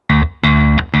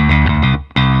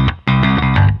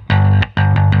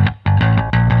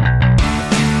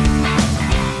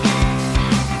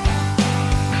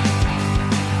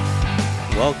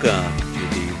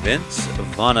Vince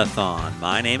Vonathon.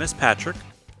 My name is Patrick,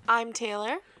 I'm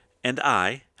Taylor. and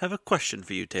I have a question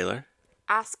for you, Taylor.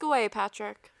 Ask away,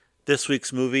 Patrick. This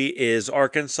week's movie is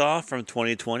Arkansas from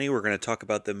 2020. We're going to talk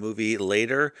about the movie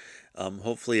later,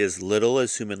 hopefully as little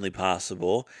as humanly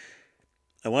possible.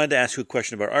 I wanted to ask you a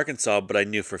question about Arkansas, but I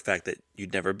knew for a fact that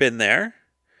you'd never been there.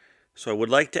 So I would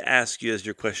like to ask you as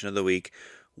your question of the week,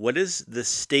 what is the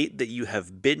state that you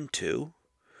have been to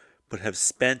but have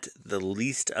spent the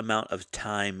least amount of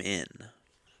time in?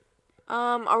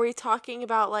 Are we talking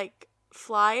about like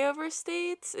flyover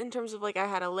states in terms of like I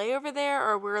had a layover there,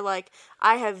 or we're like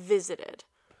I have visited?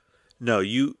 No,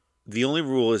 the only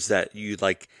rule is that you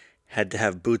had to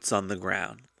have boots on the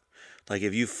ground. Like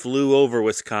if you flew over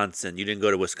Wisconsin, you didn't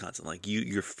go to Wisconsin. Like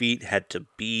your feet had to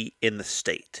be in the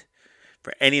state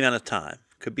for any amount of time.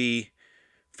 Could be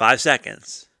 5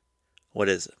 seconds. What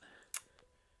is it?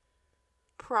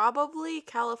 Probably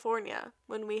California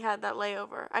when we had that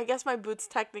layover. I guess my boots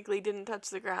technically didn't touch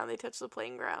the ground; they touched the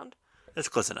playing ground. That's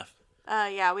close enough.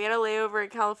 Yeah, we had a layover in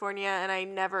California, and I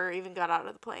never even got out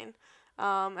of the plane.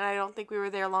 And I don't think we were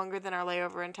there longer than our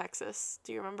layover in Texas.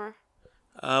 Do you remember?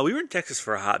 We were in Texas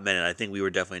for a hot minute. I think we were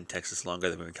definitely in Texas longer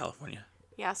than we were in California.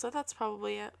 Yeah, so that's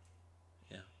probably it.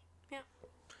 Yeah. Yeah.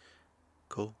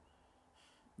 Cool.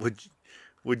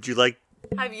 Would you like?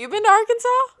 Have you been to Arkansas?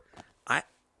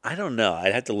 I don't know.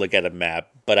 I'd have to look at a map,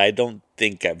 but I don't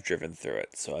think I've driven through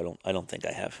it, so I don't think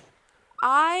I have.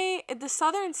 The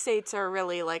southern states are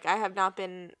really like, I have not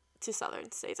been to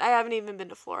southern states. I haven't even been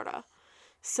to Florida.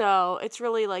 So it's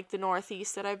really like the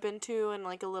northeast that I've been to and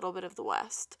like a little bit of the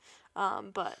west.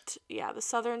 But yeah, the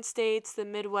southern states, the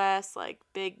Midwest, like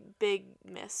big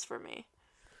miss for me.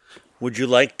 Would you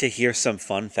like to hear some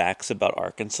fun facts about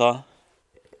Arkansas?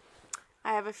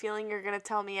 I have a feeling you're going to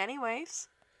tell me anyways.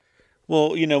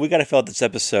 Well, we got to fill out this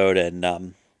episode,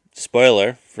 and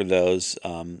spoiler for those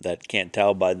that can't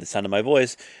tell by the sound of my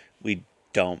voice, we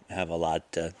don't have a lot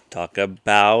to talk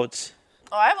about.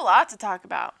 Oh, I have a lot to talk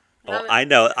about. Oh, I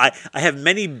know. I have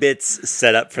many bits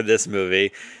set up for this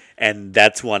movie, and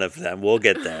that's one of them. We'll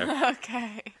get there.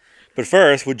 Okay. But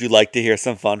first, would you like to hear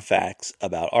some fun facts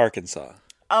about Arkansas?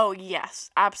 Oh, yes,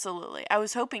 absolutely. I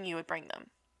was hoping you would bring them.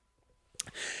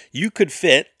 You could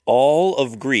fit all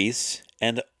of Greece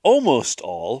and almost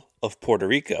all of Puerto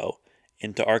Rico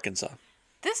into Arkansas.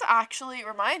 This actually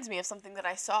reminds me of something that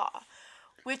I saw,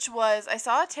 which was I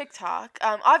saw a TikTok.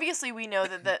 Obviously, we know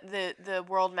that the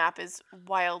world map is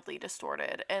wildly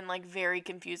distorted and like very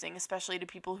confusing, especially to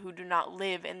people who do not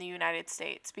live in the United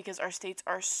States, because our states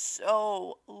are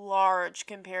so large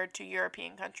compared to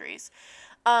European countries.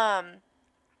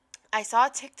 I saw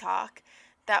a TikTok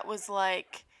that was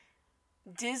like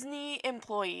Disney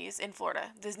employees in Florida.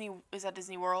 Is that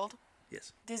Disney World?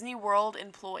 Yes. Disney World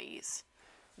employees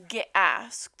get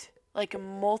asked like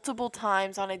multiple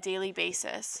times on a daily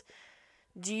basis,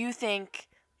 do you think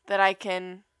that I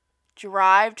can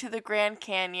drive to the Grand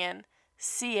Canyon,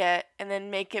 see it, and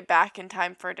then make it back in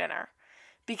time for dinner?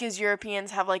 Because Europeans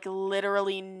have like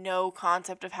literally no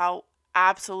concept of how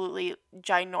absolutely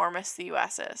ginormous the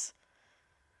US is.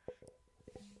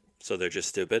 So they're just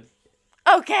stupid?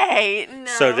 Okay, no.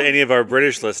 So to any of our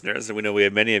British listeners, and we know we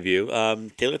have many of you,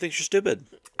 Taylor thinks you're stupid.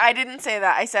 I didn't say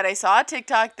that. I said I saw a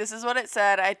TikTok. This is what it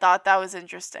said. I thought that was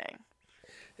interesting.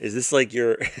 Is this like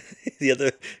the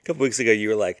other couple weeks ago you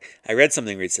were like, I read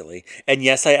something recently, and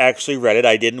yes, I actually read it.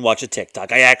 I didn't watch a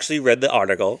TikTok. I actually read the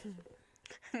article.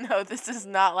 No, this is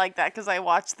not like that because I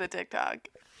watched the TikTok.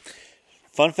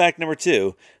 Fun fact number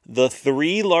 2, the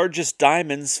 3 largest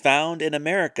diamonds found in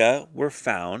America were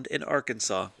found in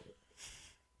Arkansas.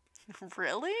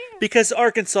 Really? Because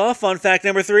Arkansas, fun fact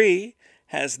number 3,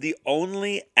 has the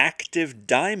only active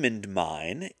diamond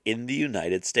mine in the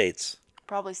United States.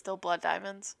 Probably still blood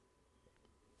diamonds.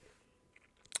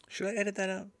 Should I edit that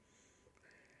out?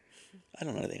 I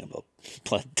don't know anything about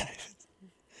blood diamonds.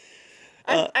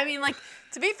 I mean, like,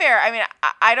 to be fair, I mean,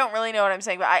 I don't really know what I'm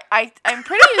saying, but I'm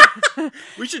pretty...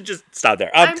 We should just stop there.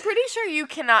 I'm pretty sure you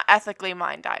cannot ethically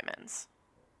mine diamonds.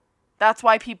 That's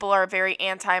why people are very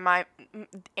anti-diamond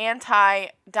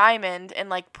and,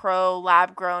 like,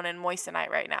 pro-lab-grown and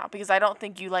moissanite right now. Because I don't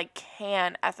think you, like,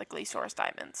 can ethically source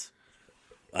diamonds.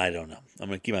 I don't know. I'm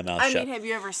going to keep my mouth shut. I mean, have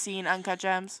you ever seen Uncut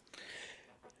Gems?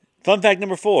 Fun fact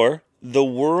number 4, the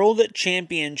World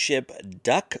Championship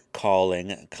Duck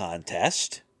Calling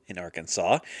Contest in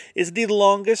Arkansas is the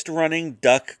longest running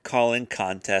duck calling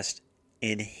contest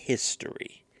in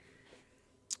history.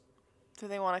 Do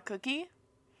they want a cookie?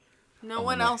 No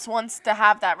one else wants to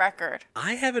have that record.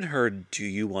 I haven't heard Do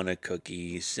You Want a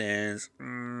Cookie since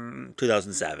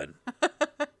 2007.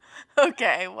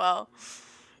 Okay, well,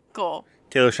 cool.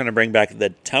 Taylor's trying to bring back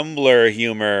the Tumblr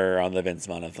humor on the Vince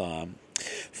Vaughn-a-thon.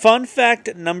 Fun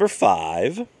fact number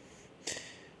 5.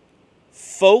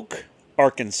 Folk,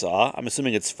 Arkansas, I'm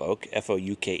assuming it's Folk,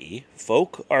 F-O-U-K-E,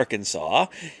 Folk, Arkansas,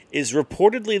 is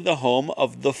reportedly the home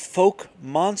of the Folk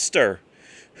Monster,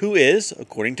 who is,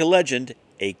 according to legend,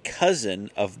 a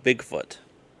cousin of Bigfoot.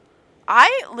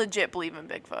 I legit believe in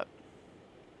Bigfoot.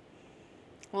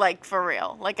 Like, for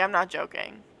real. Like, I'm not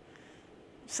joking.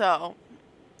 So,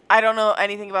 I don't know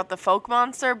anything about the Folk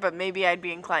Monster, but maybe I'd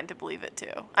be inclined to believe it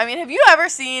too. I mean, have you ever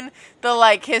seen the,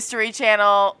 like, History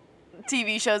Channel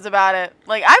TV shows about it?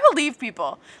 Like, I believe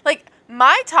people. Like,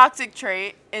 my toxic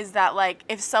trait is that, like,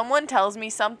 if someone tells me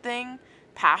something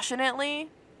passionately,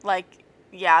 like,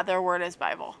 yeah, their word is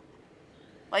Bible.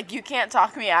 Like, you can't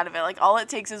talk me out of it. Like, all it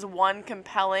takes is one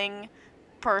compelling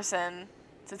person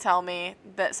to tell me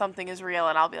that something is real,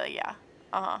 and I'll be like, yeah,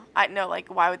 I know,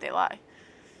 like, why would they lie?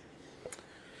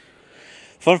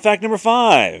 Fun fact number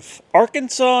 5.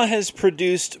 Arkansas has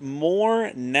produced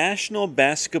more National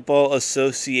Basketball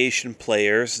Association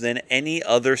players than any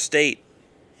other state.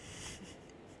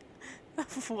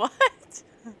 What?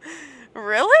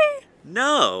 Really?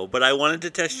 No, but I wanted to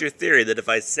test your theory that if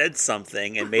I said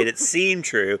something and made it seem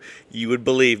true, you would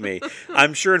believe me.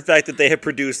 I'm sure, in fact, that they have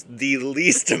produced the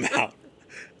least amount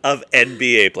of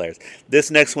NBA players. This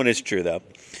next one is true, though.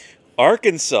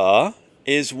 Arkansas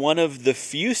is one of the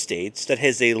few states that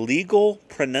has a legal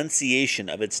pronunciation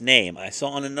of its name. I saw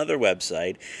on another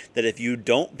website that if you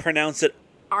don't pronounce it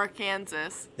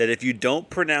Arkansas. that if you don't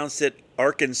pronounce it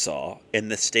Arkansas in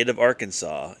the state of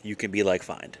Arkansas, you can be, like,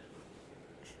 fined.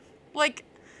 Like,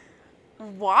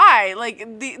 why? Like,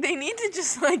 they need to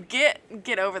just, like,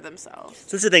 get over themselves.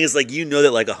 So that's the thing is, like, you know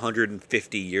that, like,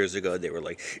 150 years ago, they were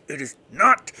like, it is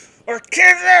not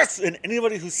Arkansas! And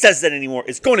anybody who says that anymore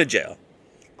is going to jail.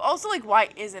 Also, like, why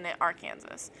isn't it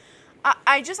Arkansas?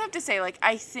 I just have to say, like,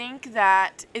 I think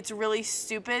that it's really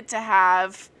stupid to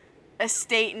have a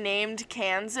state named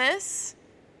Kansas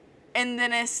and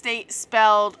then a state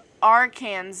spelled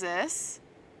Arkansas,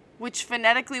 which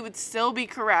phonetically would still be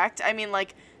correct. I mean,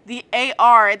 like, the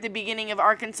AR at the beginning of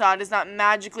Arkansas does not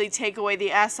magically take away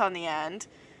the S on the end.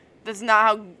 That's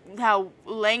not how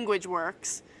language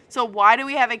works. So why do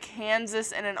we have a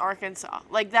Kansas and an Arkansas?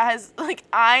 Like, that has, like,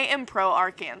 I am pro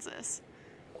Arkansas.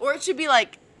 Or it should be,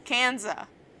 like, Kansas.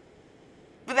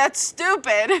 But that's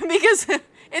stupid, because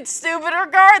it's stupid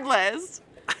regardless.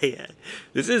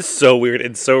 This is so weird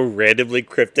and so randomly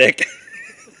cryptic.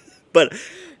 But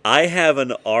I have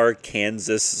an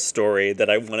Arkansas story that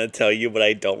I want to tell you, but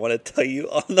I don't want to tell you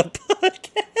on the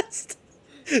podcast.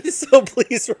 So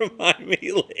please remind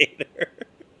me later.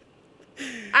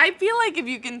 I feel like if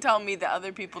you can tell me that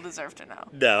other people deserve to know.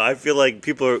 No, I feel like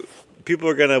people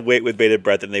are gonna wait with bated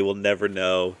breath and they will never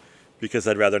know, because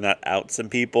I'd rather not out some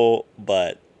people,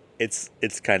 but it's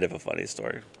kind of a funny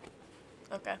story.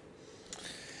 Okay.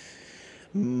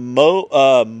 More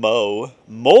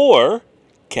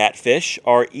catfish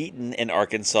are eaten in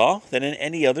Arkansas than in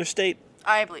any other state.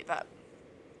 I believe that.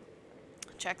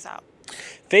 Checks out.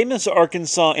 Famous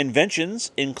Arkansas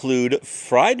inventions include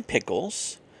fried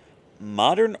pickles,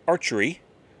 modern archery,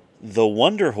 the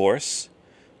Wonder Horse,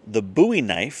 the Bowie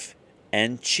knife,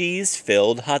 and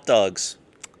cheese-filled hot dogs.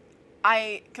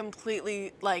 I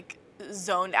completely, like,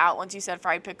 zoned out once you said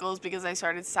fried pickles because I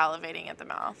started salivating at the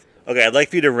mouth. Okay, I'd like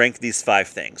for you to rank these 5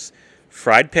 things.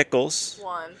 Fried pickles.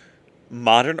 1.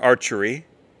 Modern archery.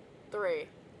 3.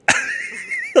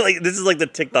 Like, this is like the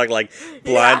TikTok, like,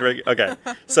 blind Yeah. rank. Okay,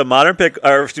 so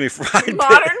fried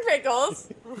Modern pickles.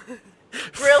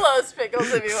 Brillo's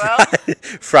pickles, if you will.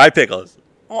 fried pickles.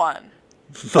 1.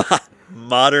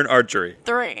 Modern archery.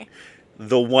 3.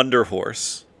 The Wonder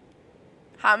Horse.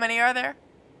 How many are there?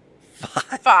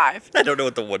 5. I don't know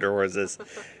what the Wonder Horse is.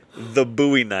 The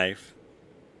Bowie knife.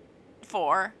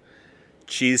 4.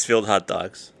 Cheese-filled hot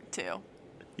dogs. 2.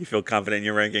 You feel confident in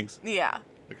your rankings? Yeah.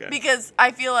 Okay. Because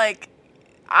I feel like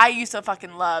I used to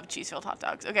fucking love cheese-filled hot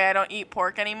dogs. Okay, I don't eat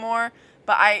pork anymore,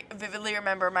 but I vividly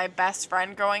remember my best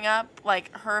friend growing up,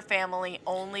 like, her family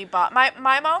only bought...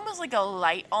 My mom was, like, a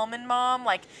light almond mom.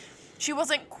 Like, she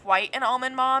wasn't quite an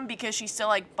almond mom because she still,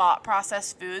 like, bought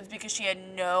processed foods because she had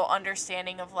no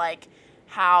understanding of, like,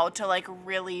 how to, like,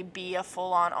 really be a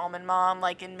full-on almond mom,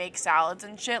 like, and make salads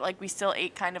and shit. Like, we still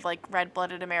ate kind of, like,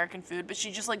 red-blooded American food, but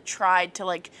she just, like, tried to,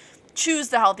 like, choose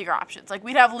the healthier options. Like,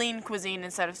 we'd have lean cuisine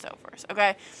instead of Stouffer's,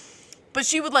 okay? But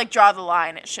she would, like, draw the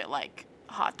line at shit like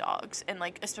hot dogs and,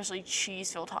 like, especially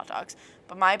cheese-filled hot dogs.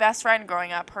 But my best friend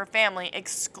growing up, her family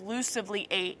exclusively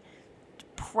ate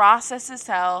processed as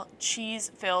hell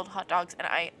cheese-filled hot dogs, and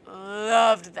I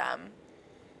loved them.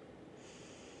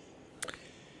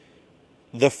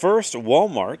 The first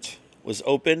Walmart was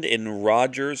opened in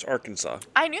Rogers, Arkansas.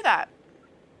 I knew that.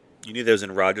 You knew that was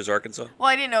in Rogers, Arkansas? Well,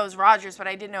 I didn't know it was Rogers, but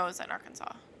I did know it was in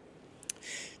Arkansas.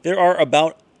 There are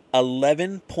about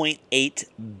 11.8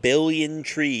 billion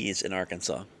trees in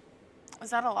Arkansas. Is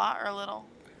that a lot or a little?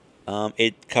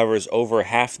 It covers over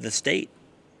half the state.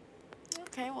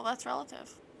 Okay, well, that's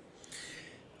relative.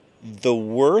 The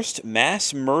worst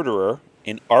mass murderer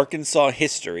in Arkansas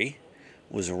history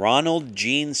was Ronald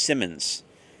Gene Simmons.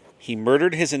 He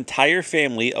murdered his entire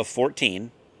family of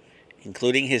 14,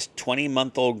 including his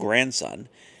 20-month-old grandson,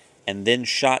 and then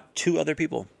shot 2 other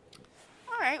people.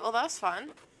 All right, well, that was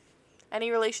fun. Any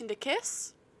relation to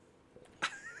Kiss?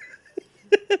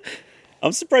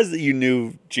 I'm surprised that you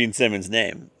knew Gene Simmons'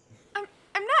 name. I'm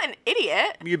not an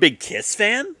idiot. Are you a big Kiss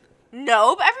fan?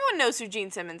 No, but everyone knows who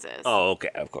Gene Simmons is. Oh, okay.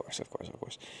 Of course.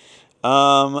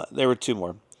 There were 2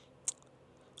 more.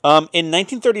 In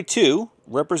 1932,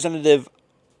 Representative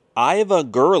Iva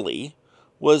Gurley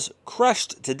was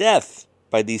crushed to death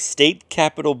by the state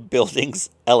capitol building's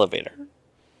elevator.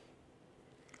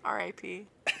 R.I.P.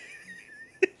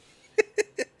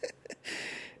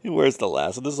 Where's the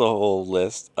last one? This is a whole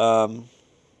list. Where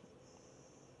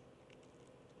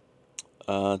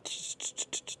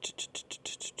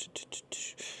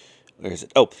is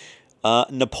it?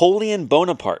 Napoleon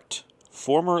Bonaparte,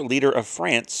 former leader of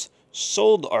France,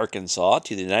 sold Arkansas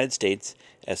to the United States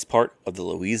as part of the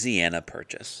Louisiana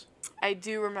Purchase. I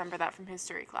do remember that from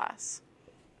history class.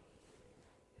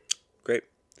 Great.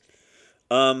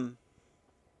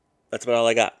 That's about all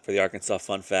I got for the Arkansas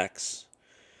fun facts.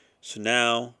 So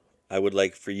now I would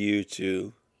like for you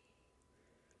to...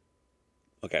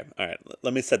 Okay, all right.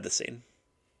 Let me set the scene.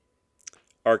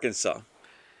 Arkansas,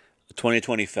 a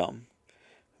 2020 film.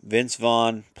 Vince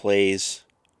Vaughn plays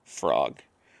Frog.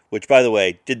 Which, by the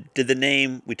way, did the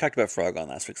name... We talked about Frog on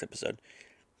last week's episode.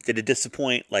 Did it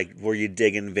disappoint? Like, were you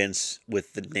digging Vince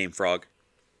with the name Frog?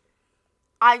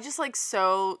 I just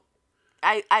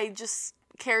I just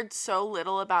cared so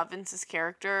little about Vince's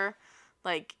character.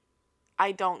 Like,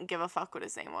 I don't give a fuck what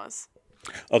his name was.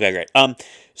 Okay, great.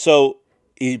 So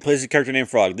he plays a character named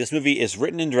Frog. This movie is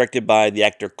written and directed by the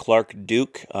actor Clark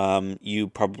Duke. You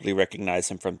probably recognize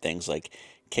him from things like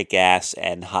Kick-Ass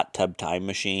and Hot Tub Time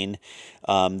Machine.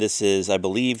 This is, I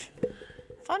believe...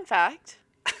 Fun fact.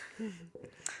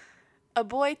 A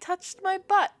boy touched my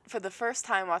butt for the first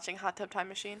time watching Hot Tub Time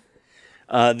Machine.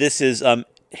 This is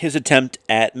his attempt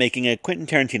at making a Quentin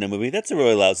Tarantino movie. That's a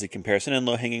really lousy comparison and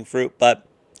low-hanging fruit, but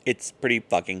it's pretty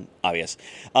fucking obvious.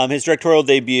 His directorial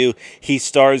debut, he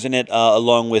stars in it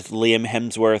along with Liam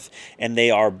Hemsworth, and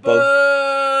they are both...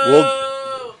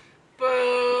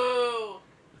 Boo!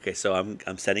 Okay, so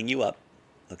I'm setting you up.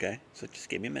 Okay, so just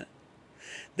give me a minute.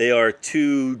 They are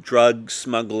 2 drug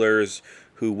smugglers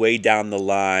who way down the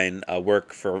line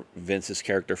work for Vince's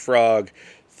character Frog.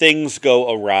 Things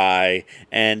go awry,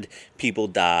 and people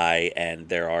die, and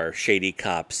there are shady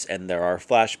cops, and there are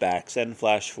flashbacks and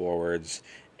flash forwards,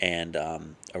 and a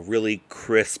really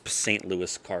crisp St.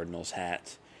 Louis Cardinals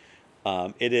hat.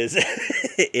 It's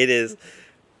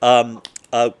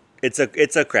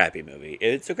a crappy movie.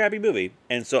 It's a crappy movie,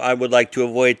 and so I would like to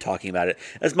avoid talking about it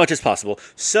as much as possible.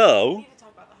 So, We need to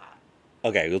talk about the hat.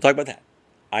 okay, we'll talk about that.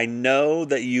 I know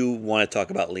that you want to talk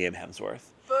about Liam Hemsworth.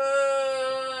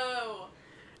 Boo!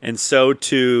 And so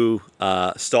to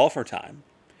stall for time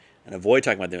and avoid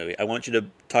talking about the movie, I want you to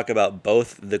talk about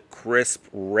both the crisp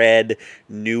red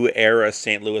new era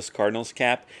St. Louis Cardinals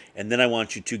cap, and then I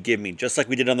want you to give me, just like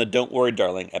we did on the Don't Worry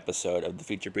Darling episode of the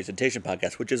Feature Presentation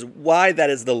Podcast, which is why that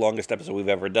is the longest episode we've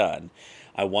ever done.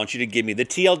 I want you to give me the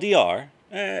TLDR,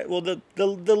 the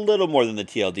little more than the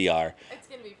TLDR. It's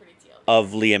going to be pretty TLDR. Of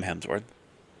Liam Hemsworth.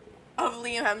 Of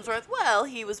Liam Hemsworth. Well,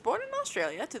 he was born in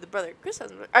Australia to the brother Chris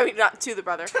Hemsworth. I mean, not to the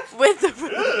brother, with the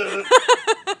brother.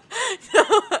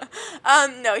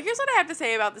 No, here's what I have to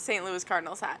say about the St. Louis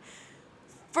Cardinals hat.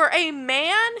 For a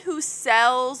man who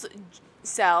sells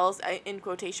in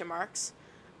quotation marks,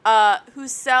 who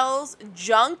sells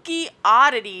junky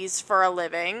oddities for a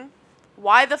living,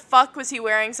 why the fuck was he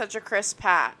wearing such a crisp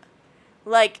hat?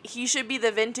 Like, he should be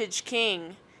the vintage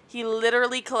king. He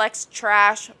literally collects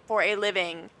trash for a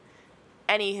living.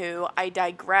 Anywho, I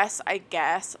digress, I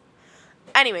guess.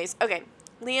 Anyways, okay.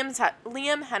 Liam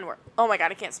Hemsworth. Oh my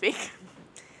god, I can't speak.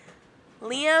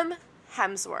 Liam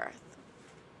Hemsworth.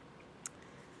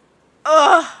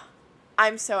 Ugh.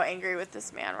 I'm so angry with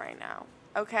this man right now.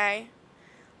 Okay?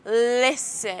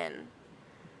 Listen.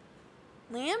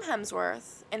 Liam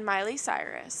Hemsworth and Miley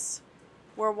Cyrus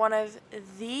were one of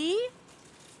the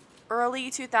early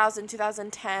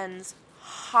 2010s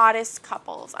hottest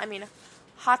couples. I mean,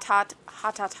 hot,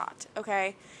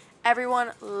 okay?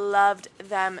 Everyone loved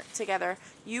them together.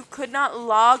 You could not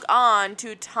log on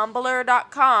to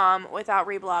Tumblr.com without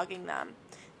reblogging them.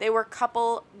 They were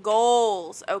couple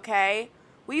goals, okay?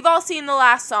 We've all seen The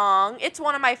Last Song. It's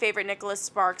one of my favorite Nicholas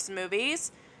Sparks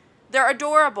movies. They're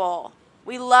adorable.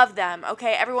 We love them,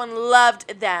 okay? Everyone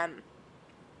loved them.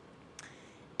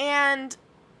 And,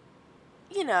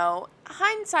 you know,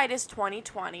 hindsight is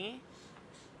 2020.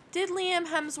 Did Liam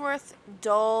Hemsworth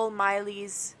dull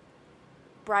Miley's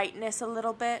brightness a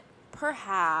little bit?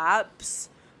 Perhaps.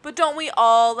 But don't we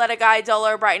all let a guy dull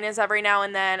our brightness every now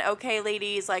and then? Okay,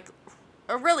 ladies, like,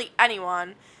 or really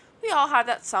anyone. We all have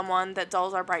that someone that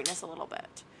dulls our brightness a little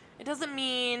bit. It doesn't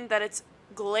mean that it's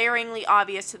glaringly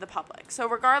obvious to the public. So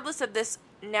regardless of this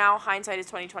now hindsight is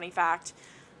 2020 fact,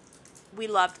 we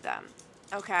loved them.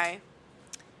 Okay?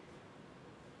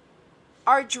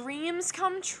 Our dreams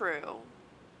come true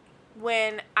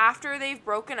when after they've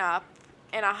broken up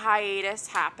and a hiatus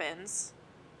happens,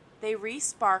 they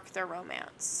re-spark their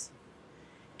romance.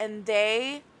 And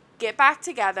they get back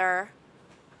together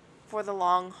for the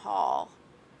long haul.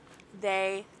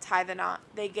 They tie the knot.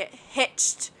 They get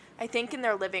hitched, I think, in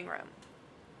their living room.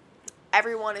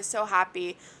 Everyone is so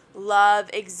happy. Love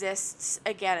exists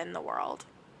again in the world.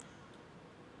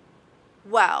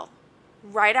 Well,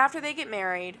 right after they get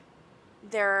married,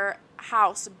 their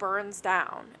house burns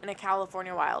down in a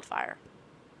California wildfire.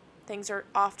 Things are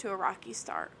off to a rocky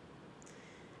start.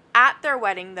 At their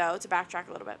wedding, though, to backtrack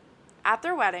a little bit, at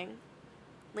their wedding,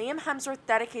 Liam Hemsworth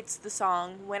dedicates the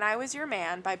song When I Was Your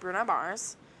Man by Bruno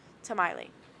Mars to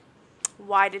Miley.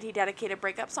 Why did he dedicate a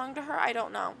breakup song to her? I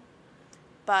don't know.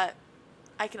 But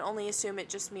I can only assume it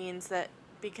just means that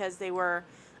because they were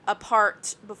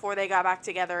apart before they got back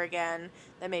together again,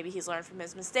 that maybe he's learned from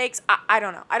his mistakes. I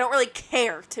don't know. I don't really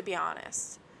care, to be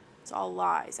honest. It's all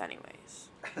lies anyways.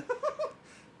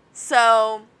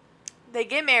 So, they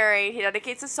get married. He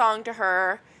dedicates a song to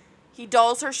her. He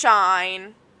dulls her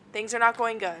shine. Things are not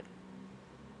going good.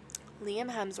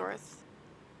 Liam Hemsworth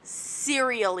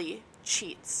serially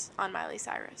cheats on Miley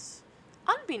Cyrus.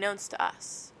 Unbeknownst to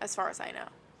us, as far as I know.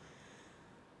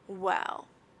 Well,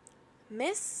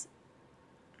 Miss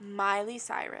Miley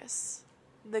Cyrus,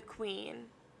 the queen,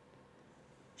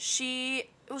 she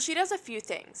does a few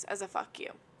things as a fuck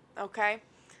you, okay?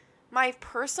 My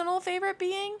personal favorite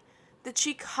being that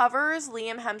she covers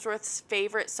Liam Hemsworth's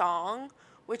favorite song,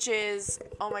 which is,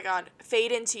 oh my god,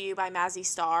 Fade Into You by Mazzy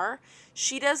Star.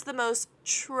 She does the most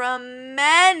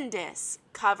tremendous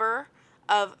cover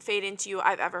of Fade Into You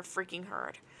I've ever freaking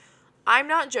heard. I'm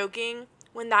not joking.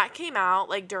 When that came out,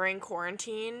 like during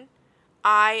quarantine,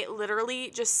 I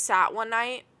literally just sat one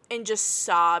night and just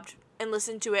sobbed and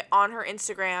listened to it on her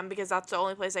Instagram because that's the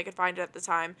only place I could find it at the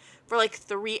time for like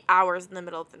 3 hours in the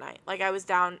middle of the night. Like I was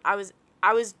down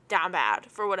bad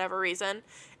for whatever reason.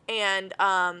 And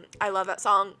I love that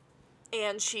song.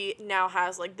 And she now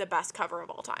has like the best cover of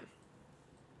all time.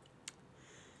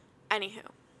 Anywho,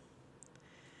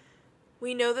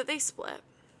 we know that they split.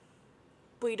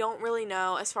 We don't really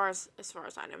know, as far as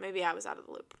I know, maybe I was out of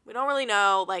the loop. We don't really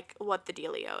know, like, what the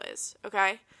dealio is,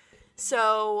 okay?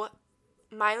 So,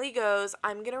 Miley goes,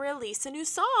 I'm going to release a new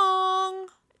song.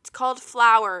 It's called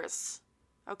Flowers,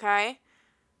 okay?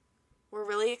 We're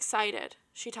really excited.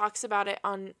 She talks about it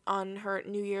on her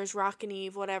New Year's Rockin'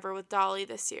 Eve, whatever, with Dolly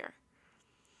this year.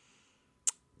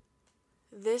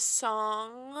 This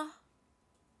song,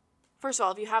 first of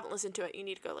all, if you haven't listened to it, you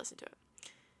need to go listen to it.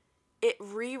 It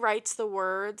rewrites the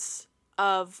words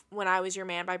of When I Was Your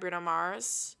Man by Bruno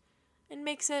Mars and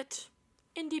makes it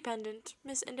independent.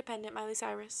 Miss Independent Miley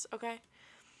Cyrus, okay?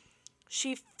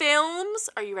 She films,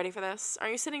 are you ready for this?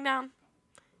 Are you sitting down?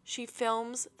 She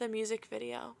films the music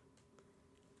video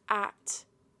at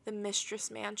the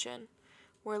Mistress Mansion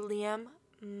where Liam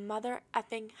mother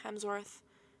effing Hemsworth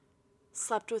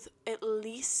slept with at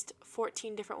least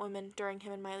 14 different women during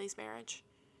him and Miley's marriage.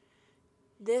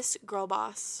 This girl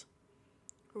boss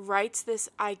writes this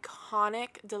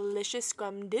iconic, delicious,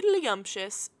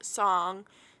 scrumdiddlyumptious song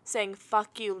saying,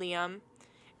 fuck you, Liam,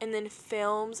 and then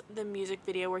films the music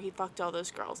video where he fucked all those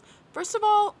girls. First of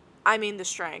all, I mean the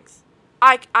strength.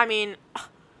 I mean,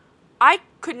 I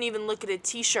couldn't even look at a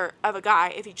t-shirt of a guy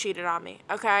if he cheated on me,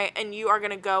 okay? And you are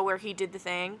going to go where he did the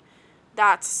thing.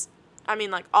 That's, I mean,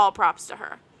 like, all props to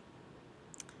her.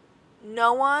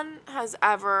 No one has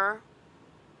ever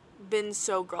been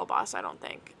so girl boss, I don't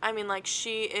think. I mean, like,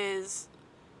 it's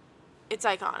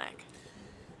iconic.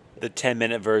 The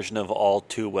 10-minute version of All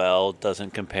Too Well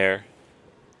doesn't compare.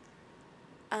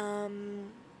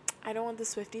 I don't want the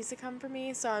Swifties to come for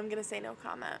me, so I'm gonna say no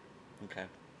comment. Okay.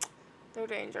 They're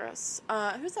dangerous.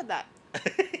 Who said that?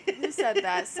 Who said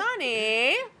that?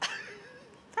 Sonny!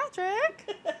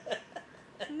 Patrick.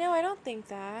 No, I don't think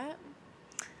that.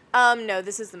 No,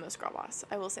 this is the most girl boss.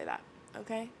 I will say that.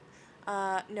 Okay?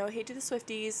 No hate to the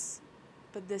Swifties,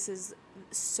 but this is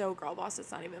so girl boss,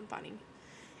 it's not even funny.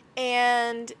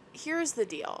 And here's the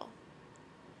deal.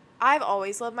 I've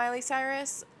always loved Miley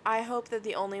Cyrus. I hope that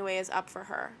the only way is up for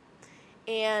her.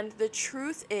 And the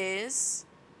truth is,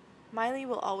 Miley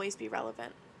will always be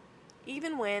relevant.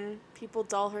 Even when people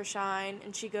dull her shine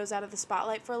and she goes out of the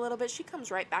spotlight for a little bit, she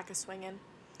comes right back a-swinging.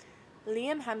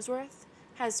 Liam Hemsworth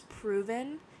has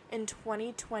proven in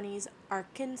 2020's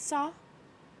Arkansas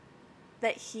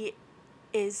that he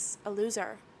is a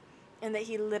loser and that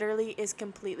he literally is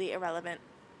completely irrelevant.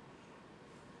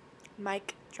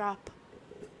 Mic drop.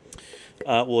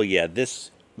 Well, yeah,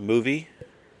 this movie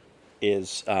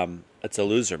is it's a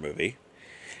loser movie,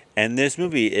 and this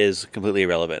movie is completely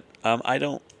irrelevant. I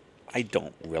don't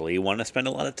really want to spend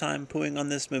a lot of time pooing on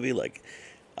this movie. Like,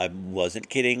 I wasn't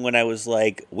kidding when I was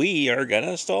like, we are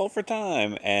gonna stall for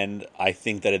time, and I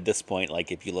think that at this point,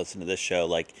 like, if you listen to this show,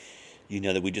 like, you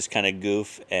know that we just kind of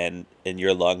goof, and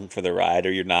you're along for the ride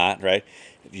or you're not, right?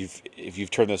 If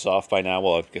you've turned this off by now,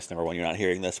 well, I guess number one, you're not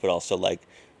hearing this, but also like,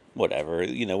 whatever,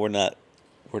 you know, we're not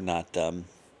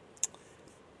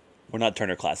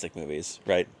Turner Classic Movies,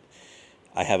 right?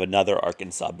 I have another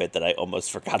Arkansas bit that I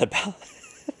almost forgot about,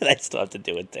 and I still have to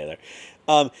do it, Taylor.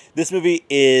 This movie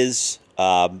is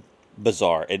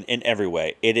bizarre in every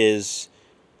way. It is,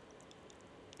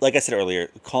 like I said earlier,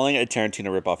 calling it a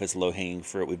Tarantino ripoff is low-hanging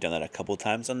fruit. We've done that a couple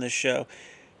times on this show.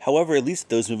 However, at least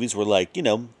those movies were like, you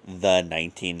know, the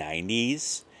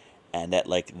 1990s, and at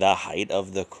like the height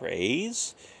of the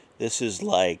craze. This is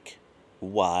like,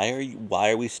 why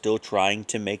are we still trying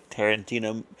to make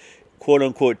Tarantino, quote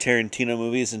unquote Tarantino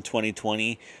movies in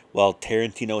 2020 while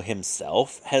Tarantino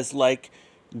himself has like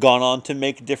gone on to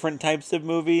make different types of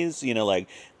movies? You know, like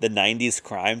the 90s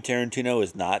crime Tarantino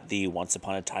is not the Once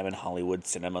Upon a Time in Hollywood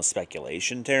cinema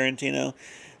speculation Tarantino.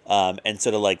 And so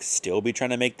to like still be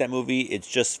trying to make that movie, it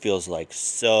just feels like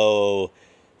so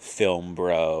film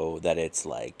bro that it's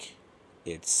like,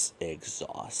 it's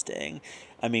exhausting.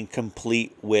 I mean,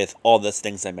 complete with all those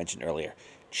things I mentioned earlier.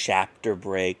 Chapter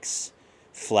breaks,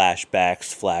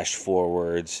 flashbacks, flash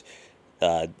forwards,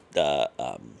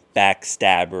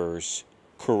 backstabbers,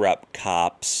 corrupt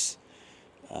cops,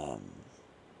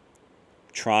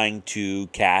 trying to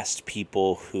cast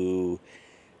people who,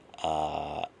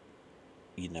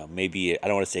 you know, maybe, I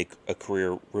don't want to say a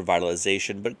career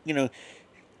revitalization, but, you know,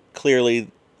 clearly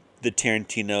the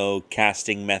Tarantino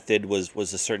casting method was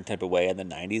a certain type of way in the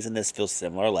 90s, and this feels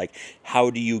similar. Like,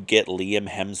 how do you get Liam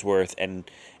Hemsworth and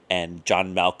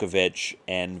John Malkovich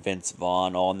and Vince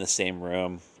Vaughn all in the same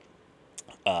room,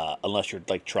 unless you're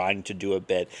like trying to do a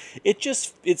bit?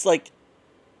 It's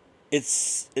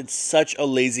such a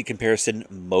lazy comparison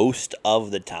most of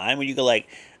the time when you go like,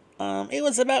 it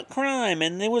was about crime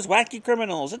and it was wacky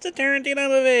criminals, it's a Tarantino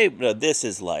movie. No, this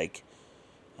is like,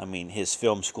 I mean, his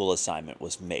film school assignment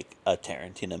was make a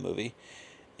Tarantino movie.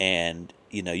 And,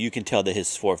 you know, you can tell that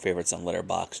his 4 favorites on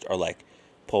Letterboxd are like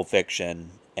Pulp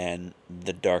Fiction and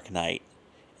The Dark Knight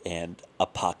and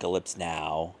Apocalypse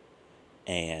Now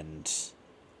and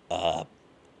Hellboy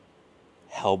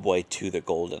 2: The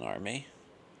Golden Army.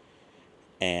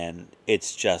 And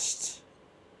it's just,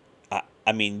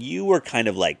 I mean, you were kind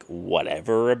of like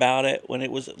whatever about it when it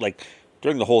was like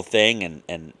during the whole thing,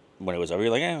 and when it was over,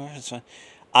 you're like, oh, it's fine.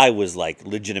 I was like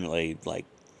legitimately like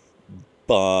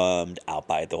bummed out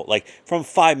by it. Like from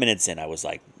 5 minutes in, I was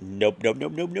like, nope.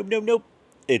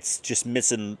 It's just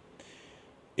missing.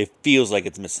 It feels like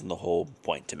it's missing the whole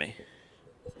point to me.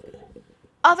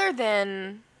 Other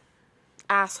than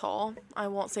asshole, I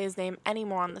won't say his name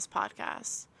anymore on this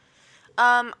podcast.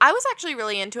 I was actually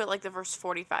really into it like the first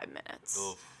 45 minutes.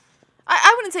 Oof.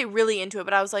 I wouldn't say really into it,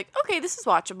 but I was like, okay, this is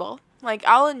watchable. Like,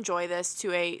 I'll enjoy this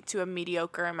to a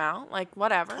mediocre amount. Like,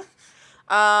 whatever.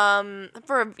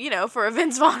 For a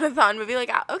Vince Vaughn-a-thon movie, like,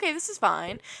 okay, this is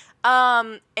fine.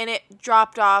 And it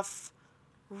dropped off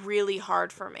really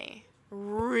hard for me.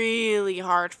 Really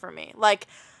hard for me. Like,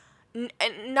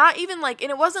 not even like, and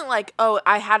it wasn't like, oh,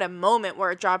 I had a moment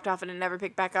where it dropped off and it never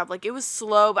picked back up. Like, it was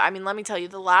slow, but I mean, let me tell you,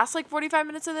 the last like 45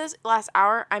 minutes of this, last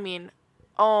hour, I mean,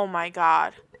 oh my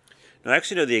God. No, I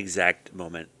actually know the exact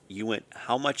moment. You went,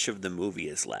 how much of the movie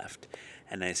is left?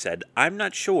 And I said, I'm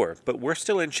not sure, but we're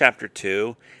still in chapter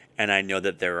 2, and I know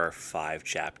that there are 5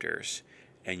 chapters.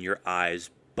 And your eyes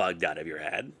bugged out of your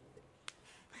head.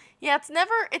 Yeah,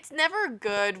 it's never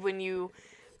good when you,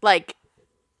 like,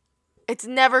 it's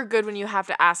never good when you have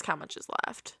to ask how much is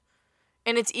left.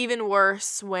 And it's even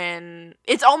worse when,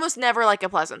 it's almost never, like, a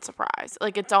pleasant surprise.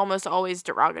 Like, it's almost always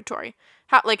derogatory.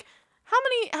 How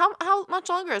How much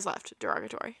longer is left?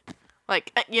 Derogatory.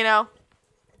 Like,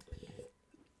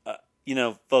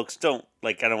 Folks, don't,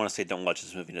 I don't want to say don't watch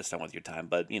this movie, just not with your time,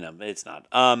 but, it's not.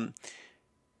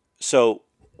 So...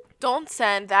 Don't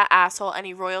send that asshole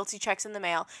any royalty checks in the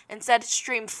mail. Instead,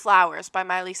 stream Flowers by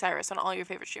Miley Cyrus on all your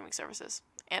favorite streaming services.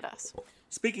 And us.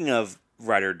 Speaking of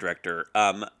writer-director,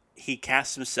 he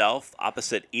cast himself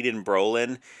opposite Eden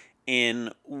Brolin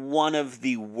in one of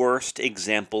the worst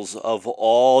examples of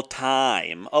all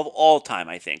time,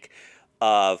 I think,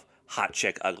 of hot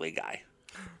chick, ugly guy.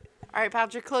 All right,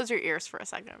 Patrick, close your ears for a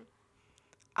second.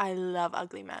 I love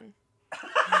ugly men.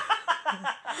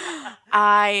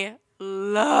 I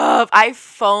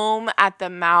foam at the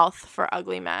mouth for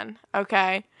ugly men,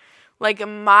 okay? Like,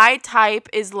 my type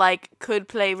is, could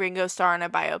play Ringo Starr in a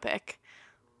biopic.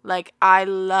 Like, I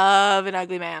love an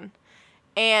ugly man.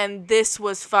 And this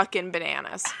was fucking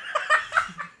bananas.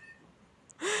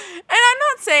 And I'm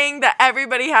not saying that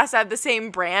everybody has to have the same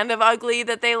brand of ugly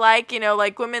that they like.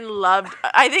 Women loved...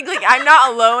 I think, I'm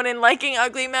not alone in liking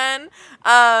ugly men.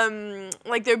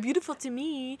 They're beautiful to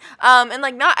me.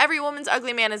 And, not every woman's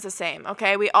ugly man is the same,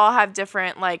 okay? We all have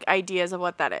different, ideas of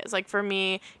what that is. For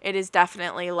me, it is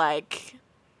definitely,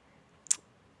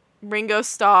 Ringo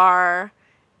Starr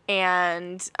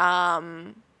and,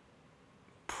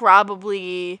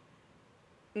 probably...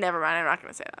 Never mind, I'm not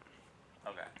going to say that.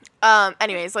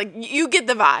 Anyways, you get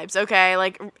the vibes, okay?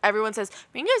 Everyone says,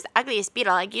 Ringo's the ugliest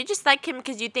Beatle. You just like him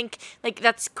because you think,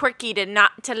 that's quirky to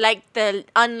like the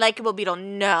unlikable Beatle.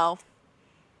 No.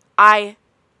 I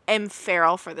am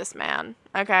feral for this man,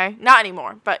 okay? Not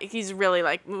anymore, but he's really,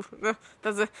 that's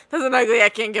an ugly I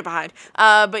can't get behind.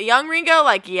 But young Ringo,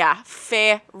 yeah,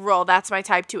 feral. That's my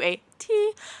type to a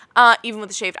T. Even with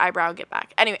the shaved eyebrow, get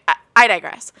back. Anyway, I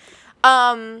digress.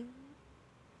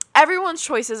 Everyone's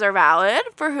choices are valid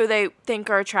for who they think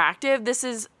are attractive. This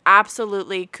is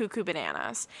absolutely cuckoo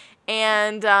bananas.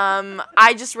 And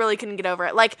I just really couldn't get over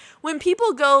it. When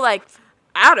people go,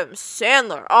 Adam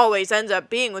Sandler always ends up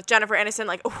being with Jennifer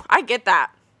Aniston, oh, I get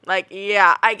that.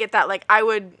 Yeah, I get that. I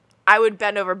would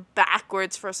bend over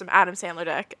backwards for some Adam Sandler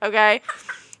dick, okay?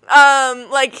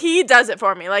 He does it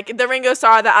for me. The Ringo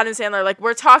Starr, the Adam Sandler,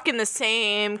 we're talking the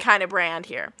same kind of brand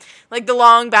here. The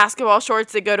long basketball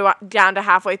shorts that go down to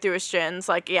halfway through his shins.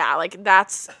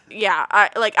 That's, yeah.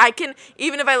 I can,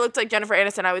 even if I looked like Jennifer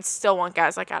Aniston, I would still want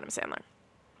guys like Adam Sandler.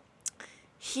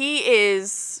 He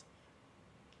is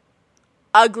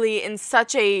ugly in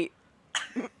such a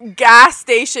gas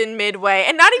station midway,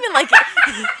 and not even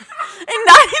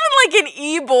an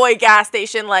e-boy gas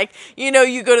station.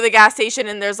 You go to the gas station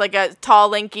and there's a tall,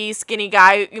 lanky, skinny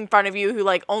guy in front of you who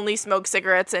only smokes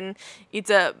cigarettes and eats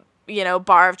a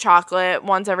bar of chocolate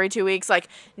once every 2 weeks.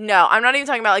 No, I'm not even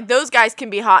talking about those guys can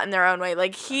be hot in their own way.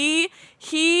 He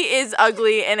is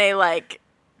ugly in a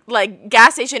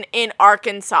gas station in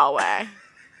Arkansas way.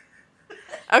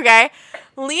 Okay,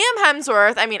 Liam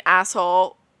Hemsworth,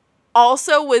 asshole,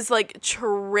 also was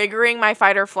triggering my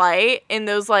fight or flight in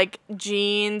those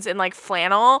jeans and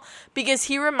flannel, because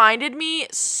he reminded me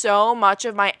so much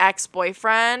of my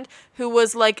ex-boyfriend who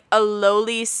was a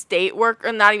lowly state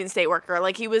worker, not even state worker,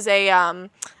 he was a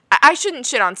I shouldn't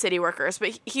shit on city workers,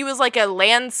 but he was a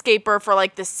landscaper for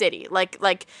the city,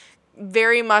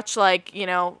 very much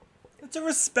it's a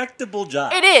respectable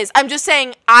job. It is. I'm just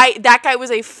saying that guy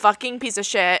was a fucking piece of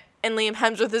shit. And Liam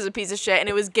Hemsworth is a piece of shit, and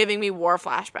it was giving me war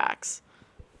flashbacks.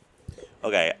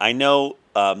 Okay, I know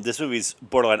this movie's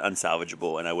borderline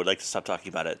unsalvageable, and I would like to stop talking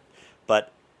about it,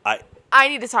 but I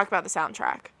need to talk about the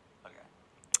soundtrack.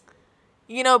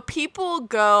 Okay. People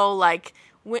go,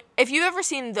 if you've ever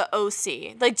seen The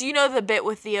O.C., do you know the bit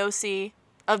with The O.C.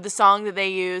 of the song that they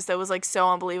used that was, so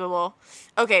unbelievable?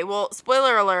 Okay, well,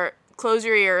 spoiler alert. Close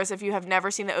your ears if you have never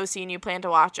seen The O.C. and you plan to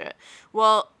watch it.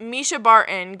 Well, Misha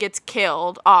Barton gets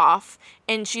killed off,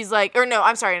 and she's no,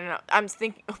 I'm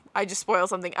thinking, I just spoiled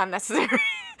something unnecessary.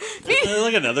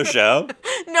 Another show?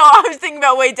 No, I was thinking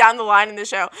about way down the line in the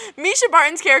show. Misha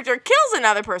Barton's character kills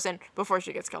another person before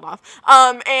she gets killed off.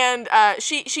 And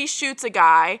she shoots a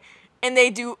guy, and they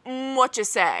do What You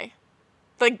Say.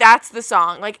 That's the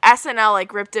song.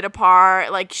 SNL, ripped it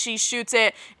apart. She shoots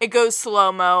it. It goes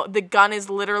slow-mo. The gun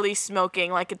is literally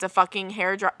smoking it's a fucking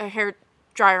hair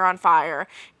dryer on fire.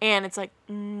 And it's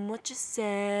what you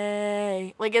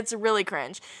say? It's really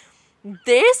cringe.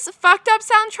 This fucked up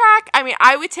soundtrack,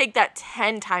 I would take that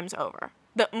 10 times over.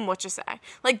 The What You Say.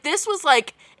 This was,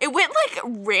 it went,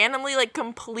 randomly,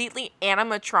 completely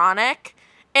animatronic.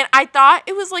 And I thought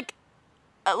it was, a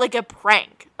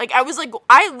prank.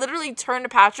 I literally turned to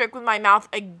Patrick with my mouth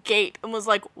agape and was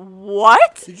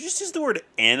what? Did you just use the word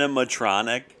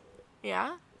animatronic?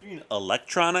 Yeah. You mean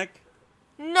electronic?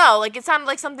 No, like it sounded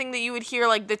like something that you would hear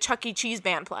like the Chuck E. Cheese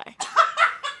band play.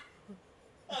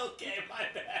 Okay, my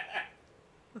bad.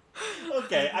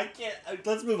 Okay, I can't.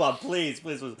 Let's move on, please.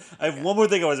 I have one more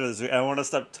thing I want to say, and I want to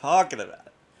stop talking about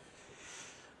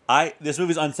it. This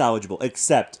movie is unsalvageable,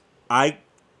 except I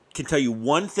can tell you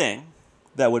one thing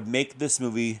that would make this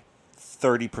movie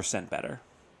 30% better.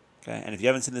 Okay, and if you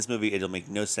haven't seen this movie, it'll make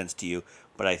no sense to you,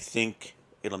 but I think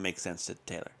it'll make sense to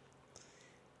Taylor.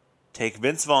 Take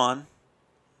Vince Vaughn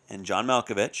and John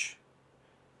Malkovich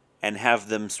and have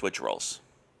them switch roles.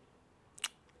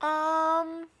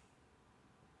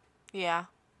 Yeah.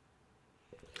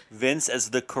 Vince as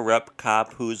the corrupt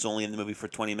cop who's only in the movie for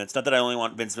 20 minutes. Not that I only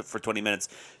want Vince for 20 minutes.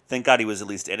 Thank God he was at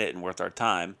least in it and worth our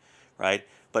time, right?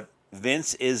 But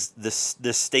Vince is the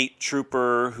state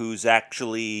trooper who's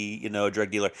actually, a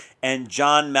drug dealer. And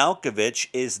John Malkovich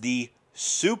is the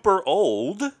super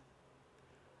old,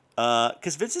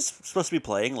 because Vince is supposed to be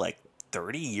playing like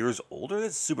 30 years older.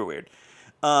 That's super weird.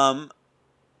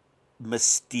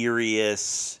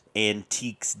 Mysterious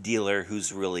antiques dealer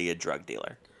who's really a drug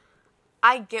dealer.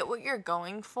 I get what you're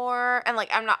going for, and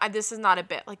like this is not a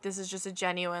bit, like this is just a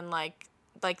genuine like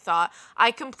thought.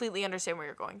 I completely understand what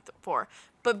you're going for,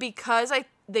 but because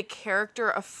the character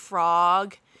of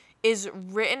Frog is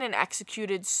written and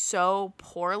executed so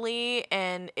poorly,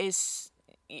 and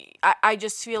I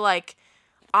just feel like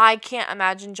I can't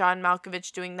imagine John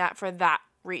Malkovich doing that for that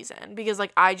reason, because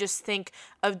like I just think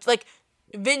of like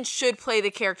Vince should play the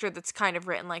character that's kind of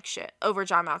written like shit over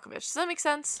John Malkovich. Does that make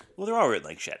sense? Well, they're all written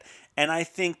like shit. And I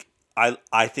think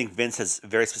Vince has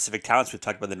very specific talents. We've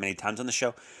talked about them many times on the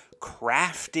show.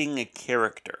 Crafting a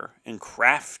character and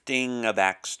crafting a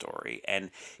backstory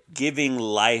and giving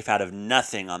life out of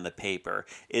nothing on the paper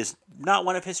is not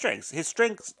one of his strengths. His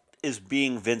strength is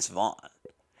being Vince Vaughn.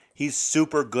 He's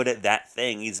super good at that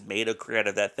thing. He's made a career out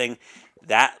of that thing.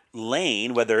 That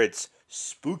lane, whether it's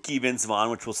spooky Vince Vaughn,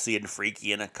 which we'll see in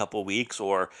Freaky in a couple weeks,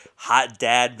 or hot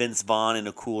dad Vince Vaughn in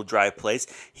A Cool Dry Place.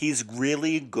 He's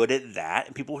really good at that,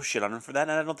 and people shit on him for that,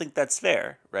 and I don't think that's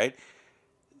fair, right?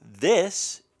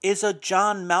 This is a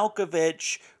John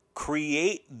Malkovich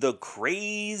create the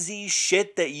crazy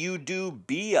shit that you do,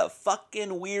 be a fucking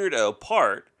weirdo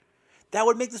part. That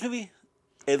would make this movie,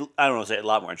 I don't want to say a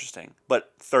lot more interesting,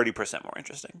 but 30% more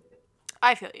interesting.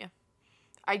 I feel you.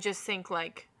 I just think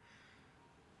like,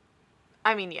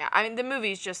 the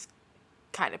movie's just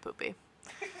kind of poopy.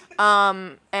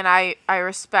 And I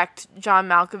respect John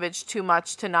Malkovich too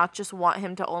much to not just want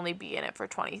him to only be in it for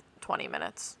 20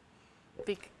 minutes.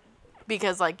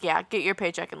 Because, like, yeah, get your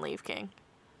paycheck and leave, King.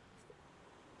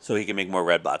 So he can make more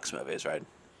Redbox movies, right?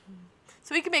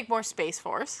 So he can make more Space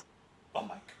Force. Oh,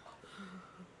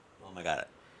 my God.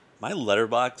 My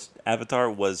Letterboxd avatar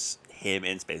was him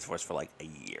in Space Force for, like, a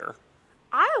year.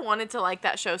 I wanted to like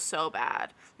that show so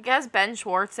bad. It has Ben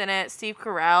Schwartz in it, Steve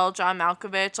Carell, John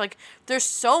Malkovich. Like, there's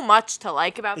so much to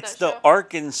like about that show. It's the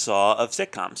Arkansas of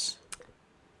sitcoms.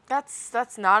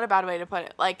 That's not a bad way to put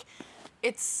it. Like,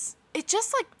 it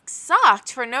just, like,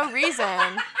 sucked for no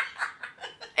reason.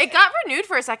 It got renewed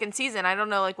for a second season. I don't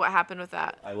know, like, what happened with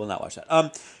that. I will not watch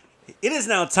that. It is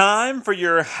now time for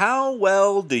your How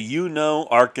Well Do You Know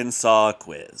Arkansas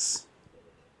quiz.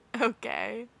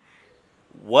 Okay.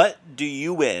 What do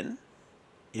you win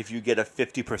if you get a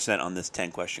 50% on this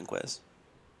 10-question quiz?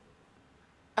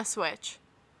 A Switch.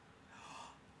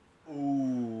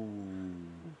 Ooh.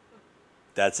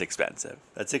 That's expensive.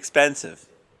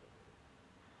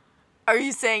 Are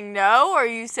you saying no, or are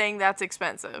you saying that's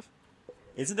expensive?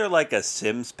 Isn't there like a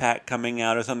Sims pack coming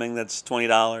out or something that's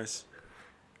 $20?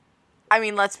 I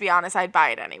mean, let's be honest, I'd buy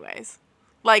it anyways.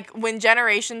 Like, when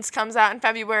Generations comes out in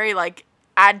February, like,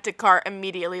 add to cart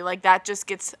immediately. Like, that just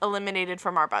gets eliminated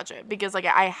from our budget. Because, like,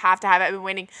 I have to have it. I've been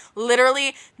waiting.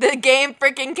 Literally, the game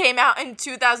freaking came out in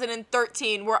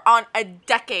 2013. We're on a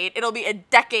decade. It'll be a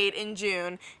decade in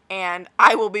June. And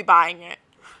I will be buying it.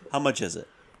 How much is it?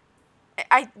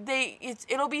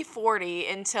 It'll be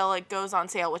 $40 until it goes on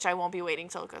sale, which I won't be waiting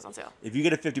till it goes on sale. If you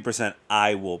get a 50%,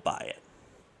 I will buy it.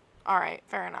 All right,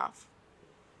 fair enough.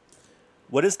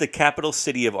 What is the capital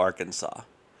city of Arkansas?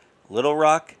 Little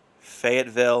Rock,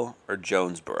 Fayetteville, or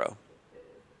Jonesboro?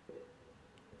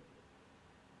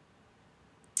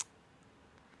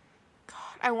 God,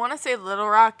 I want to say Little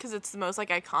Rock because it's the most, like,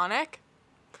 iconic.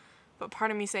 But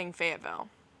part of me saying Fayetteville.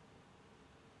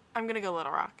 I'm going to go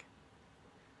Little Rock.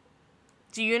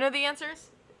 Do you know the answers?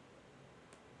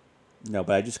 No,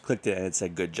 but I just clicked it and it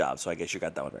said good job, so I guess you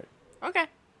got that one right. Okay.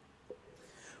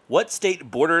 What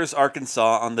state borders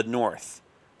Arkansas on the north?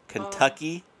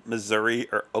 Kentucky, Missouri,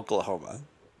 or Oklahoma?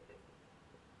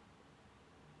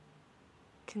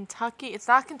 Kentucky. It's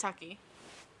not Kentucky.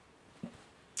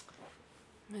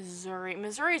 Missouri.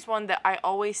 Missouri is one that I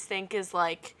always think is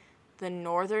like the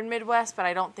northern Midwest, but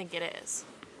I don't think it is.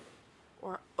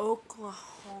 Or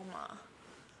Oklahoma.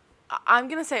 I'm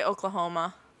going to say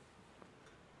Oklahoma.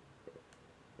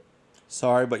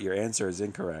 Sorry, but your answer is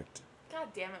incorrect. God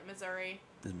damn it, Missouri.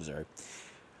 It's Missouri.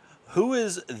 Who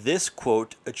is this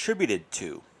quote attributed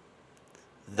to?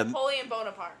 Napoleon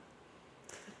Bonaparte.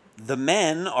 The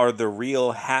men are the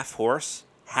real half-horse,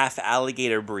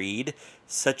 half-alligator breed,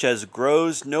 such as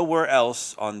grows nowhere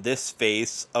else on this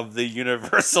face of the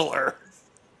universal earth.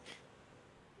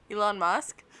 Elon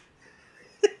Musk?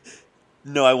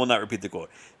 No, I will not repeat the quote.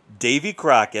 Davy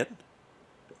Crockett,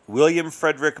 William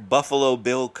Frederick Buffalo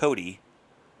Bill Cody,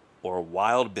 or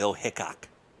Wild Bill Hickok.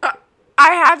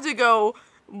 I have to go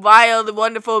Wild,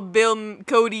 Wonderful Bill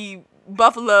Cody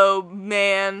Buffalo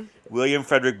Man. William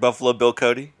Frederick Buffalo Bill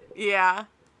Cody? Yeah.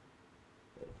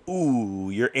 Ooh,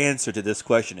 your answer to this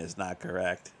question is not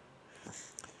correct.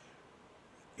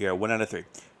 Here, 1 out of 3.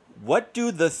 What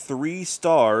do the 3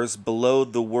 stars below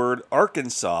the word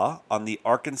Arkansas on the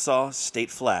Arkansas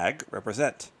state flag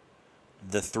represent?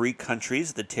 The 3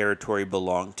 countries the territory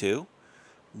belonged to,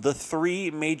 the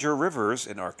 3 major rivers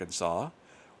in Arkansas,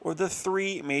 or the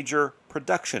 3 major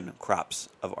production crops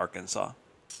of Arkansas?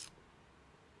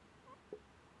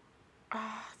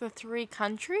 The 3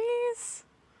 countries?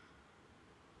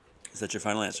 Is that your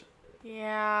final answer?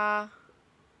 Yeah.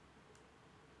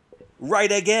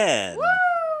 Right again! Woo!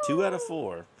 2 out of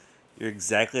 4. You're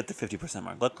exactly at the 50%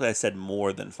 mark. Luckily, I said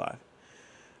more than 5.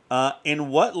 In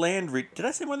what land? Did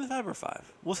I say more than 5 or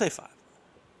 5? We'll say 5.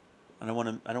 I don't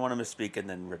want to misspeak and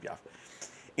then rip you off.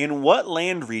 In what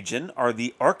land region are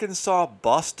the Arkansas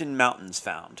Boston Mountains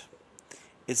found?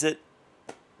 Is it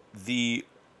the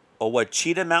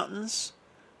Ouachita Mountains,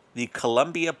 the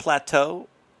Columbia Plateau,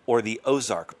 or the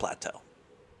Ozark Plateau?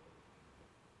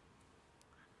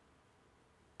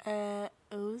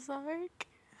 Ozark?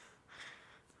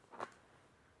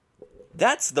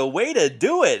 That's the way to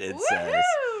do it, it says.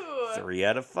 Woohoo! 3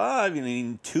 out of 5. You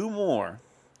need 2 more.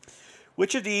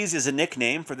 Which of these is a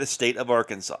nickname for the state of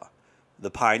Arkansas?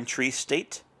 The Pine Tree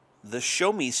State, the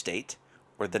Show Me State,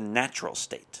 or the Natural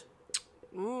State?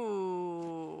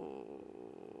 Ooh.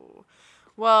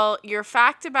 Well, your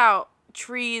fact about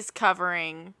trees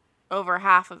covering over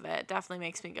half of it definitely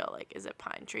makes me go like, is it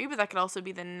pine tree? But that could also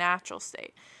be the natural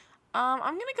state. I'm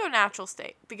gonna go natural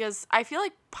state because I feel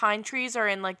like pine trees are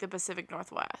in like the Pacific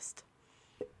Northwest.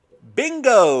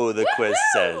 Bingo, the quiz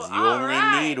Woohoo! says. You All only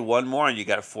right. need 1 more and you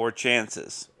got 4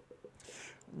 chances.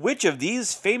 Which of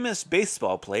these famous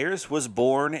baseball players was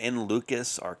born in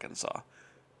Lucas, Arkansas?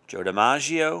 Joe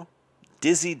DiMaggio,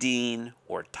 Dizzy Dean,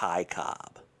 or Ty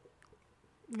Cobb?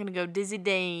 I'm gonna go Dizzy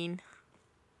Dean.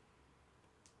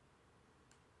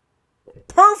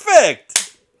 Perfect!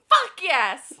 Fuck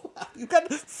yes! You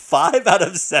got 5 out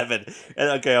of 7. And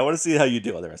okay, I want to see how you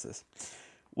do on the rest of this.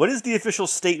 What is the official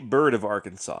state bird of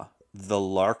Arkansas? The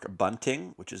lark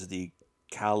bunting, which is the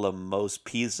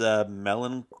Calamospisa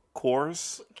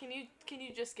melancors, Can you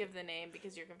just give the name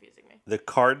because you're confusing me? the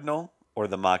cardinal, or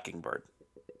the mockingbird?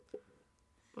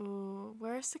 Ooh,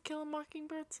 where's To Kill a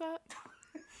Mockingbird set?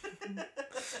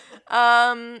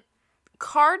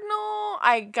 Cardinal,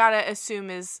 I gotta assume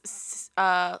is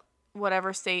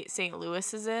whatever state St.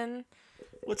 Louis is in,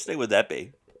 What state would that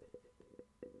be?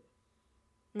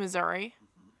 Missouri,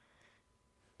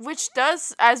 which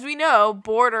does, as we know,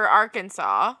 border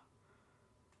Arkansas.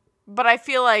 But I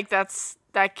feel like that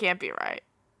can't be right.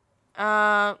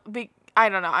 I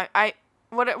don't know.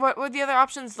 What were the other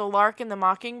options? The lark and the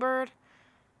mockingbird.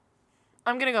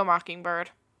 I'm gonna go mockingbird.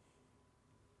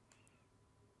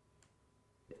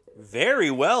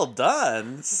 Very well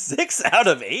done. 6 out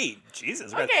of 8.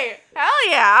 Jesus Christ. Okay, hell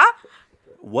yeah.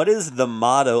 What is the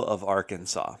motto of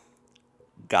Arkansas?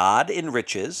 God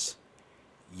enriches,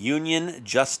 union,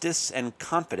 justice, and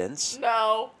confidence,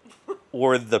 No.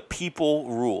 or the people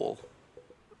rule?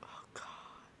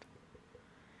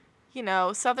 You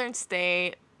know, Southern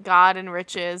state, God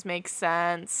enriches, makes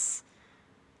sense.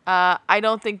 I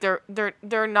don't think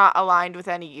they're not aligned with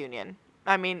any union.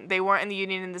 I mean, they weren't in the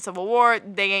union in the Civil War.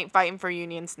 They ain't fighting for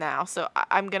unions now. So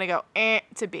I'm gonna go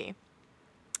to B.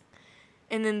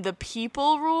 And then the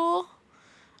people rule.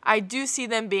 I do see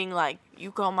them being like,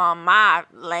 you come on my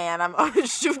land, I'm gonna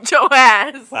shoot your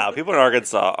ass. Wow, people in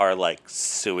Arkansas are like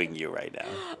suing you right now.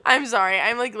 I'm sorry.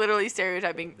 I'm like literally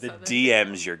stereotyping. The Southern.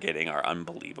 DMs you're getting are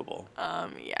unbelievable.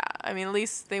 Yeah. I mean, at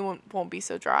least they won't be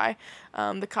so dry.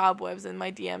 The cobwebs in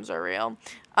my DMs are real.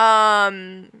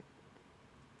 I'm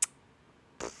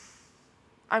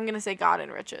gonna say God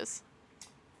enriches.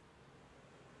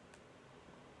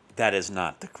 That is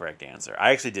not the correct answer.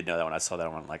 I actually did know that when I saw that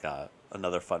on like a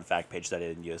another fun fact page that I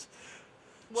didn't use.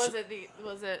 Was it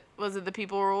the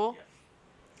people rule? Yeah.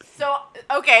 So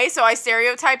okay, so I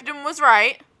stereotyped him was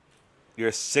right. You're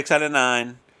a 6 out of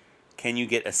 9. Can you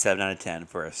get a 7 out of 10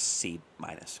 for a C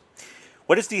minus?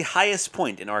 What is the highest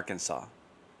point in Arkansas?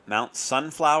 Mount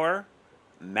Sunflower,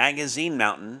 Magazine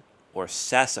Mountain, or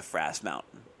Sassafras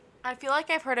Mountain? I feel like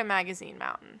I've heard of Magazine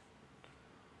Mountain.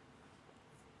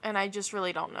 And I just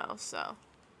really don't know, so.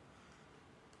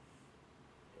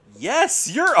 Yes,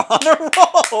 you're on a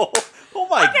roll. Oh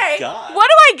my God. What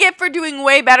do I get for doing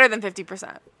way better than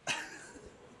 50%?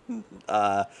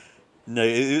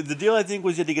 No, the deal I think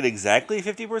was you had to get exactly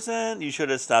 50%. You should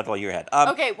have stopped while you were ahead.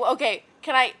 Okay.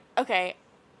 Can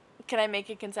I make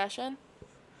a concession?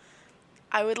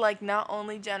 I would like not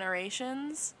only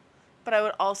Generations, but I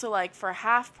would also like for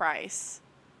half price,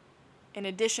 in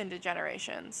addition to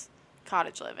Generations,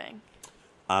 Cottage Living.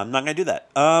 I'm not going to do that.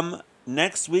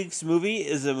 Next week's movie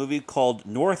is a movie called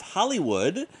North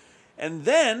Hollywood. And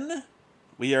then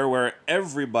we are where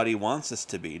everybody wants us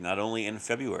to be. Not only in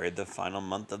February, the final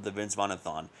month of the Vince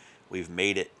Vaughn-a-thon. We've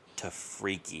made it to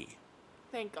Freaky.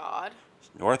 Thank God.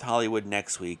 North Hollywood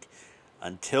next week.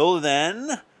 Until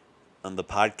then, on the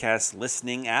podcast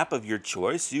listening app of your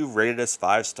choice, you've rated us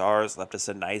 5 stars, left us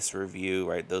a nice review,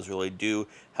 right? Those really do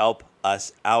help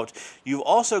us out. You've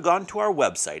also gone to our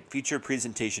website,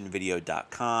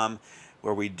 featurepresentationvideo.com,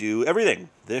 where we do everything.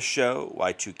 This show,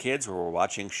 Why Two Kids, where we're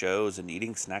watching shows and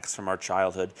eating snacks from our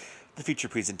childhood. The Feature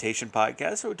Presentation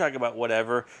Podcast, where we talk about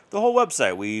whatever. The whole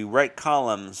website. We write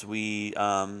columns. We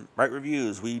write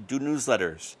reviews. We do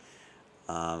newsletters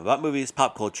about movies,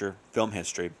 pop culture, film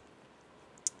history.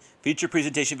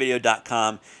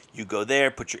 FeaturePresentationVideo.com. You go there,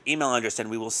 put your email address,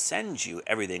 and we will send you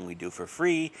everything we do for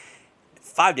free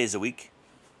 5 days a week.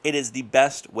 It is the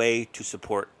best way to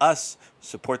support us,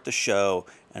 support the show,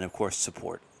 and of course,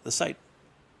 support the site.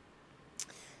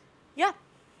 Yeah.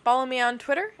 Follow me on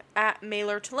Twitter at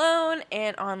MailerTalone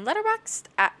and on Letterboxd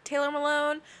at Taylor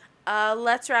Malone.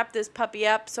 Let's wrap this puppy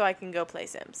up so I can go play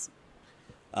Sims.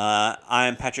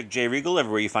 I'm Patrick J. Regal,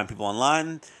 everywhere you find people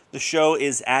online. The show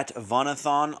is at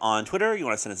Vaughn-a-thon on Twitter. You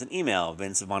want to send us an email,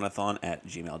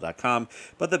 vincevaughnathon@gmail.com.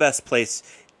 But the best place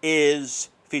is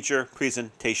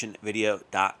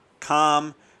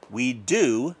featurepresentationvideo.com. We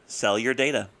do sell your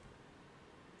data.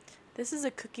 This is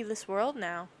a cookieless world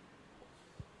now.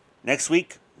 Next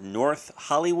week, North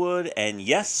Hollywood. And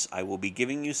yes, I will be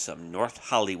giving you some North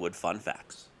Hollywood fun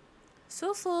facts.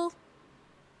 So.